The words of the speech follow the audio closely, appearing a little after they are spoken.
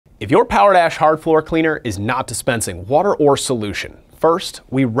If your PowerDash Hard Floor cleaner is not dispensing water or solution, first,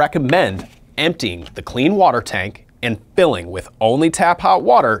 we recommend emptying the clean water tank and filling with only tap hot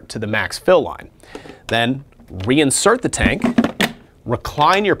water to the max fill line. Then reinsert the tank,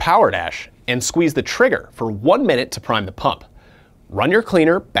 recline your PowerDash, and squeeze the trigger for 1 minute to prime the pump. Run your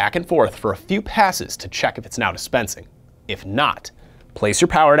cleaner back and forth for a few passes to check if it's now dispensing. If not, place your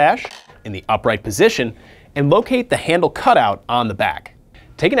PowerDash in the upright position and locate the handle cutout on the back.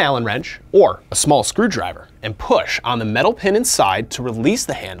 Take an Allen wrench or a small screwdriver and push on the metal pin inside to release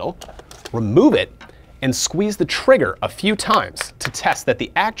the handle, remove it, and squeeze the trigger a few times to test that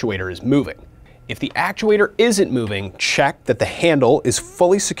the actuator is moving. If the actuator isn't moving, check that the handle is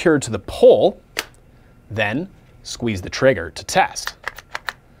fully secured to the pole, then squeeze the trigger to test.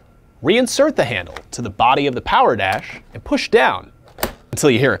 Reinsert the handle to the body of the PowerDash and push down until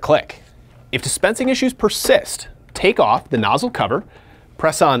you hear a click. If dispensing issues persist, take off the nozzle cover,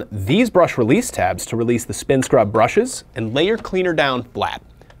 press on these brush release tabs to release the spin scrub brushes, and lay your cleaner down flat.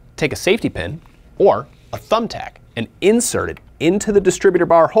 Take a safety pin or a thumbtack and insert it into the distributor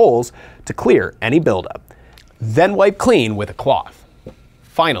bar holes to clear any buildup. Then wipe clean with a cloth.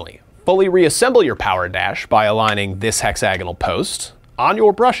 Finally, fully reassemble your PowerDash by aligning this hexagonal post on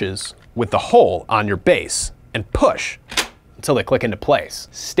your brushes with the hole on your base and push until they click into place.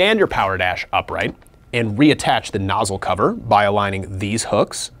 Stand your PowerDash upright and reattach the nozzle cover by aligning these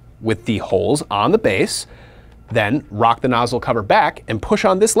hooks with the holes on the base. Then rock the nozzle cover back and push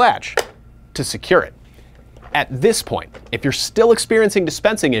on this latch to secure it. At this point, if you're still experiencing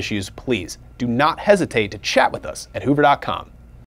dispensing issues, please do not hesitate to chat with us at hoover.com.